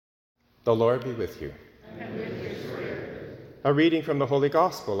The Lord be with you. And with your spirit. A reading from the Holy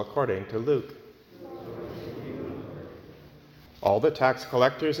Gospel according to Luke. All the tax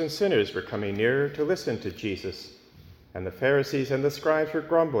collectors and sinners were coming near to listen to Jesus, and the Pharisees and the scribes were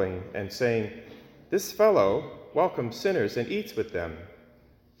grumbling and saying, "This fellow welcomes sinners and eats with them."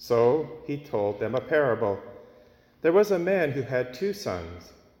 So he told them a parable. There was a man who had 2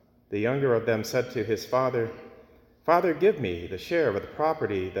 sons. The younger of them said to his father, "Father, give me the share of the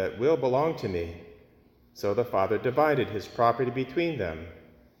property that will belong to me." So the father divided his property between them.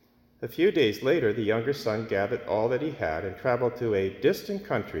 A few days later, the younger son gathered all that he had and traveled to a distant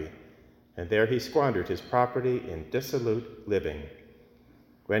country, and there he squandered his property in dissolute living.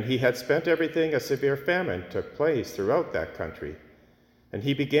 When he had spent everything, a severe famine took place throughout that country, and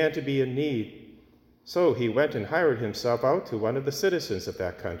he began to be in need. So he went and hired himself out to one of the citizens of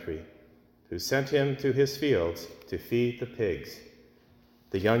that country, who sent him to his fields to feed the pigs.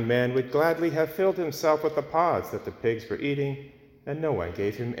 The young man would gladly have filled himself with the pods that the pigs were eating, and no one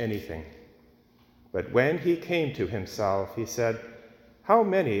gave him anything. But when he came to himself, he said, "How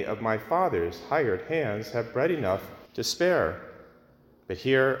many of my father's hired hands have bread enough to spare? But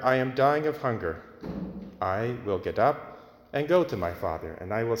here I am dying of hunger. I will get up and go to my father,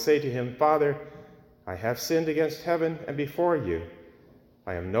 and I will say to him, 'Father, I have sinned against heaven and before you.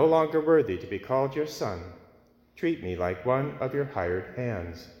 I am no longer worthy to be called your son. Treat me like one of your hired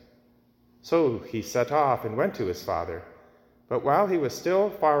hands.' So he set off and went to his father. But while he was still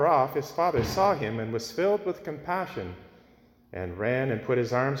far off, his father saw him and was filled with compassion, and ran and put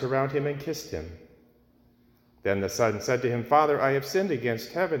his arms around him and kissed him. Then the son said to him, 'Father, I have sinned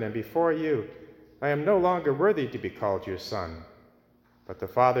against heaven and before you. I am no longer worthy to be called your son.' But the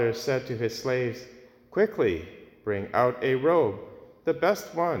father said to his slaves, 'Quickly, bring out a robe, the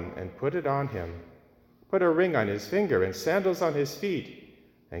best one, and put it on him. Put a ring on his finger and sandals on his feet,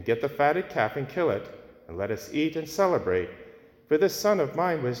 and get the fatted calf and kill it, and let us eat and celebrate. For this son of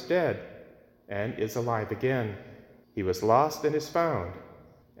mine was dead and is alive again. He was lost and is found.'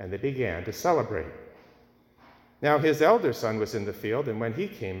 And they began to celebrate. Now his elder son was in the field, and when he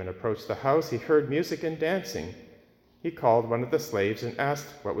came and approached the house, he heard music and dancing. He called one of the slaves and asked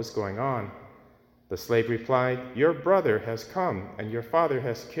what was going on. The slave replied, 'Your brother has come, and your father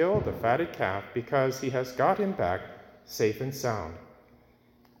has killed the fatted calf because he has got him back safe and sound.'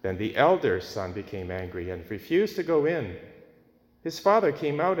 Then the elder son became angry and refused to go in. His father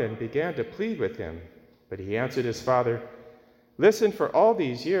came out and began to plead with him, but he answered his father, 'Listen, for all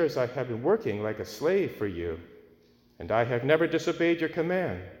these years I have been working like a slave for you, and I have never disobeyed your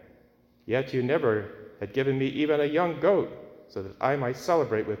command. Yet you never had given me even a young goat so that I might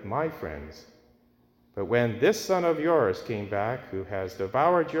celebrate with my friends. But when this son of yours came back, who has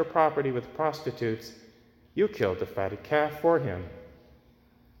devoured your property with prostitutes, you killed the fatted calf for him.'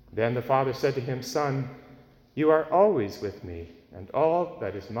 Then the father said to him, 'Son, you are always with me, and all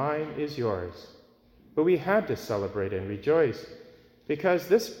that is mine is yours. But we had to celebrate and rejoice, because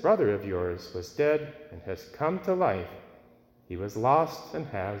this brother of yours was dead and has come to life. He was lost and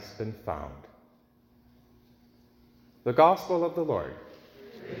has been found.'" The Gospel of the Lord.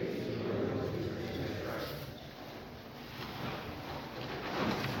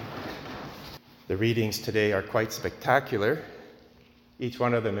 The readings today are quite spectacular, each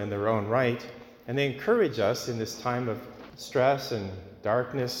one of them in their own right, and they encourage us in this time of stress and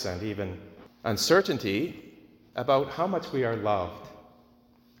darkness and even uncertainty about how much we are loved,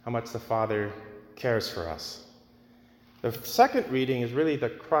 how much the Father cares for us. The second reading is really the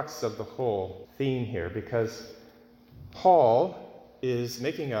crux of the whole theme here, because Paul is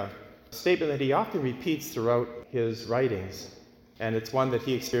making a statement that he often repeats throughout his writings, and it's one that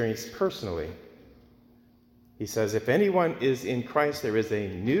he experienced personally. He says, "If anyone is in Christ, there is a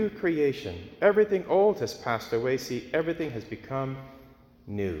new creation. Everything old has passed away. See, everything has become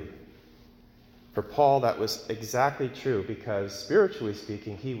new." For Paul, that was exactly true, because spiritually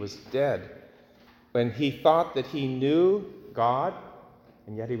speaking, he was dead. When he thought that he knew God,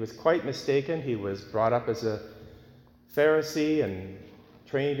 and yet he was quite mistaken. He was brought up as a Pharisee and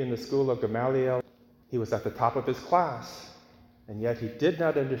trained in the school of Gamaliel. He was at the top of his class, and yet he did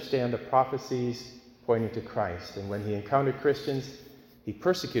not understand the prophecies pointing to Christ. And when he encountered Christians, he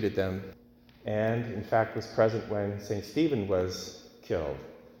persecuted them, and in fact was present when St. Stephen was killed.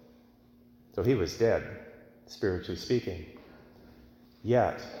 So he was dead, spiritually speaking.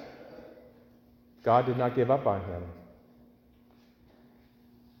 Yet, God did not give up on him.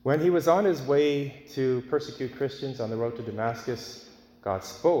 When he was on his way to persecute Christians on the road to Damascus, God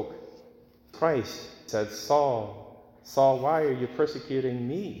spoke. Christ said, "Saul, Saul, why are you persecuting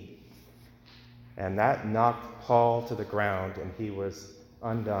me?" And that knocked Paul to the ground, and he was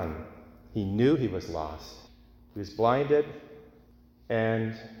undone. He knew he was lost. He was blinded,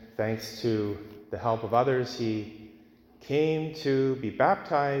 and thanks to the help of others, he came to be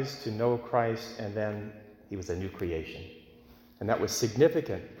baptized, to know Christ, and then he was a new creation. And that was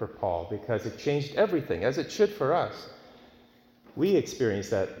significant for Paul because it changed everything, as it should for us. We experience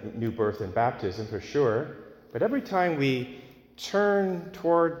that new birth in baptism for sure, but every time we turn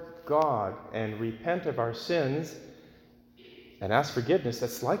toward God and repent of our sins and ask forgiveness,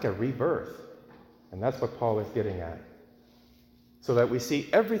 that's like a rebirth. And that's what Paul is getting at. So that we see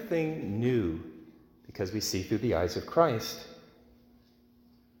everything new because we see through the eyes of Christ.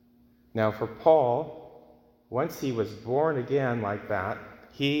 Now for Paul, once he was born again like that,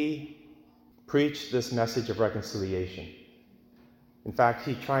 he preached this message of reconciliation. In fact,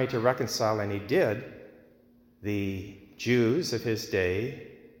 he tried to reconcile, and he did, the Jews of his day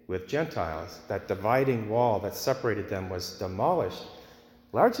with Gentiles. That dividing wall that separated them was demolished,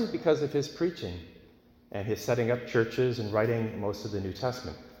 largely because of his preaching and his setting up churches and writing most of the New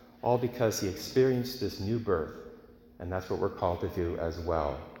Testament, all because he experienced this new birth. And that's what we're called to do as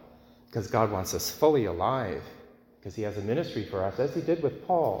well. Because God wants us fully alive, because he has a ministry for us, as he did with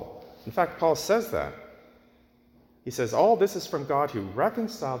Paul. In fact, Paul says that. He says, all this is from God who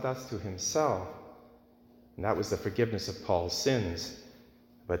reconciled us to himself. And that was the forgiveness of Paul's sins.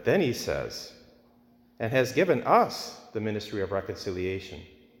 But then he says, and has given us the ministry of reconciliation.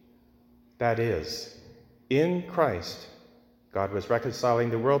 That is, in Christ, God was reconciling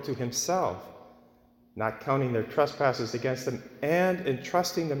the world to himself, not counting their trespasses against them, and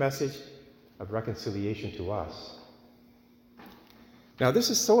entrusting the message of reconciliation to us. Now, this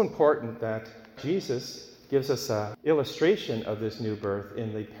is so important that Jesus gives us an illustration of this new birth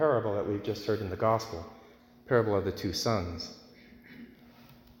in the parable that we've just heard in the gospel, parable of the two sons.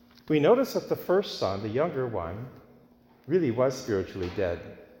 We notice that the first son, the younger one, really was spiritually dead.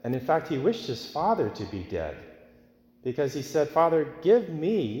 And in fact, he wished his father to be dead because he said, Father, give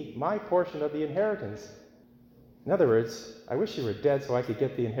me my portion of the inheritance. In other words, I wish you were dead so I could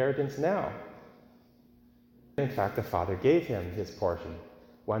get the inheritance now. In fact, the father gave him his portion,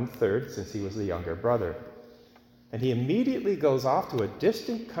 1/3, since he was the younger brother. And he immediately goes off to a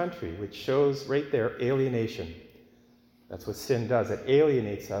distant country, which shows right there alienation. That's what sin does. It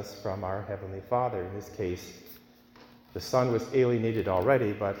alienates us from our Heavenly Father. In this case, the son was alienated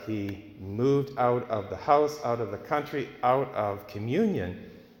already, but he moved out of the house, out of the country, out of communion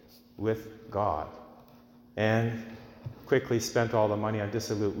with God, and quickly spent all the money on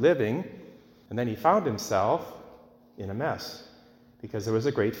dissolute living. And then he found himself in a mess, because there was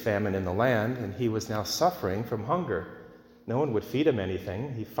a great famine in the land, and he was now suffering from hunger. No one would feed him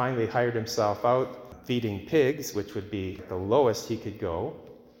anything. He finally hired himself out feeding pigs, which would be the lowest he could go,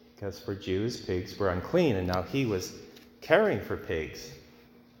 because for Jews, pigs were unclean, and now he was caring for pigs.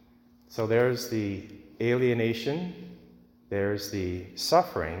 So there's the alienation, there's the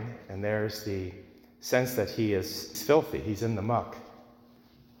suffering, and there's the sense that he is filthy, he's in the muck.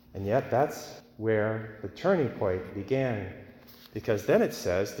 And yet that's where the turning point began. Because then it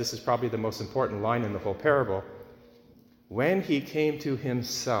says, this is probably the most important line in the whole parable, when he came to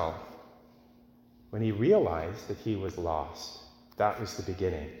himself, when he realized that he was lost, that was the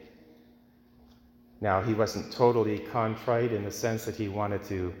beginning. Now, he wasn't totally contrite in the sense that he wanted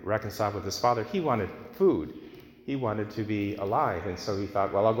to reconcile with his father. He wanted food. He wanted to be alive. And so he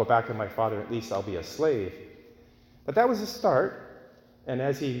thought, well, I'll go back to my father, at least I'll be a slave. But that was a start. And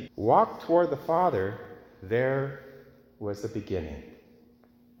as he walked toward the father, there was the beginning.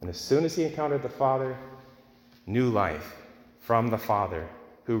 And as soon as he encountered the Father, new life from the Father,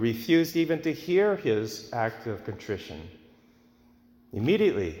 who refused even to hear his act of contrition.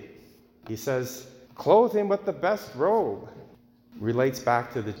 Immediately, he says, clothe him with the best robe. Relates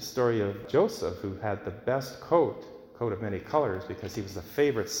back to the story of Joseph, who had the best coat of many colors, because he was the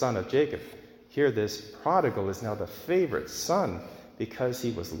favorite son of Jacob. Here, this prodigal is now the favorite son because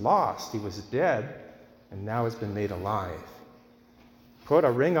he was lost, he was dead, and now has been made alive. Put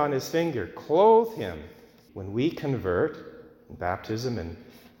a ring on his finger, clothe him. When we convert, in baptism and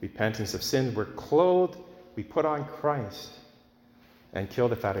repentance of sin, we're clothed, we put on Christ and kill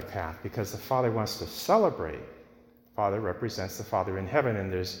the fatted calf, because the Father wants to celebrate. Father represents the Father in heaven,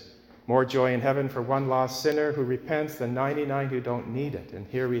 and there's more joy in heaven for one lost sinner who repents than 99 who don't need it. And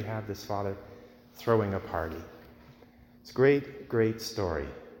here we have this Father throwing a party. It's a great, great story,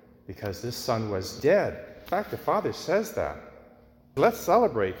 because this son was dead. In fact, the Father says that. Let's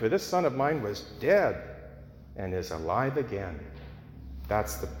celebrate, for this son of mine was dead and is alive again.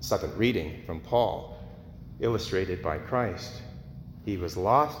 That's the second reading from Paul, illustrated by Christ. He was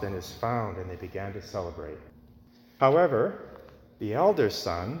lost and is found, and they began to celebrate. However, the elder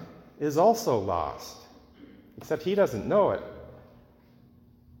son is also lost, except he doesn't know it.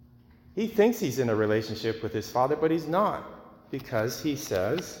 He thinks he's in a relationship with his father, but he's not, because he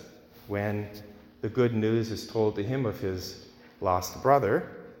says, when the good news is told to him of his lost brother,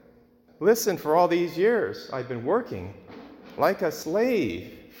 "Listen, for all these years I've been working like a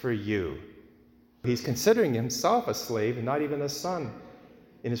slave for you." He's considering himself a slave and not even a son.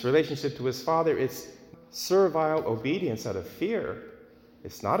 In his relationship to his father, it's servile obedience out of fear.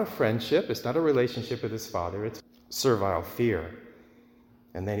 It's not a friendship, it's not a relationship with his father, it's servile fear.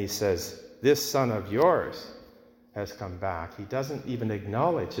 And then he says, "This son of yours has come back." He doesn't even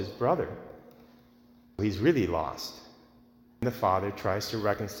acknowledge his brother. He's really lost. The father tries to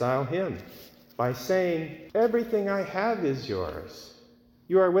reconcile him by saying, "Everything I have is yours.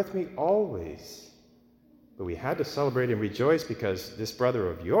 You are with me always." But we had to celebrate and rejoice because this brother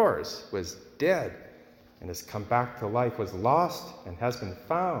of yours was dead and has come back to life, was lost and has been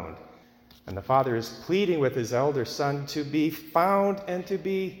found. And the father is pleading with his elder son to be found and to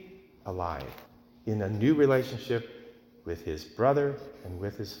be alive in a new relationship with his brother and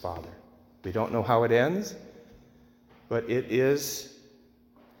with his father. We don't know how it ends, but it is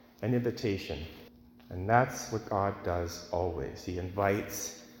an invitation. And that's what God does always. He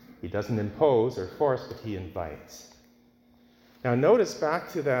invites. He doesn't impose or force, but he invites. Now notice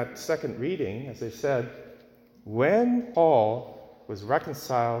back to that second reading, as I said, when Paul was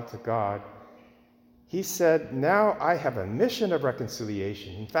reconciled to God, he said, "Now I have a mission of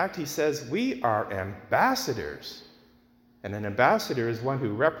reconciliation." In fact, he says, we are ambassadors. And an ambassador is one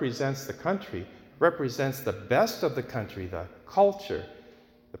who represents the country, represents the best of the country, the culture.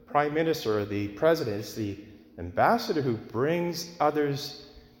 The prime minister or the president is the ambassador who brings others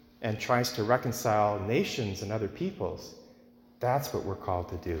and tries to reconcile nations and other peoples. That's what we're called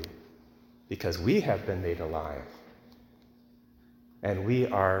to do, because we have been made alive. And we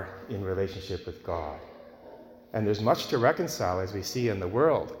are in relationship with God. And there's much to reconcile, as we see in the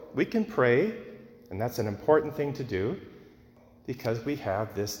world. We can pray, and that's an important thing to do, because we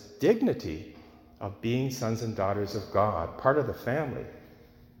have this dignity of being sons and daughters of God, part of the family.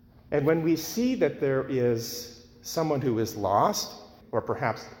 And when we see that there is someone who is lost, or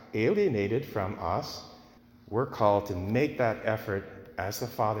perhaps alienated from us, we're called to make that effort, as the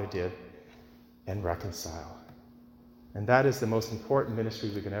Father did, and reconcile. And that is the most important ministry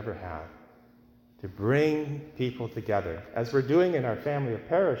we can ever have, to bring people together, as we're doing in our family of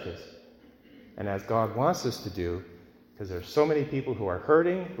parishes, and as God wants us to do, because there are so many people who are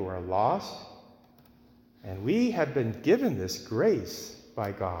hurting, who are lost, and we have been given this grace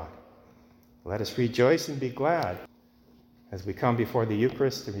by God. Let us rejoice and be glad. As we come before the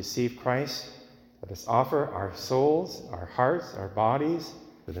Eucharist to receive Christ, let us offer our souls, our hearts, our bodies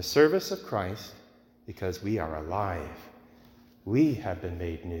for the service of Christ, because we are alive. We have been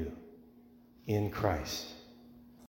made new in Christ.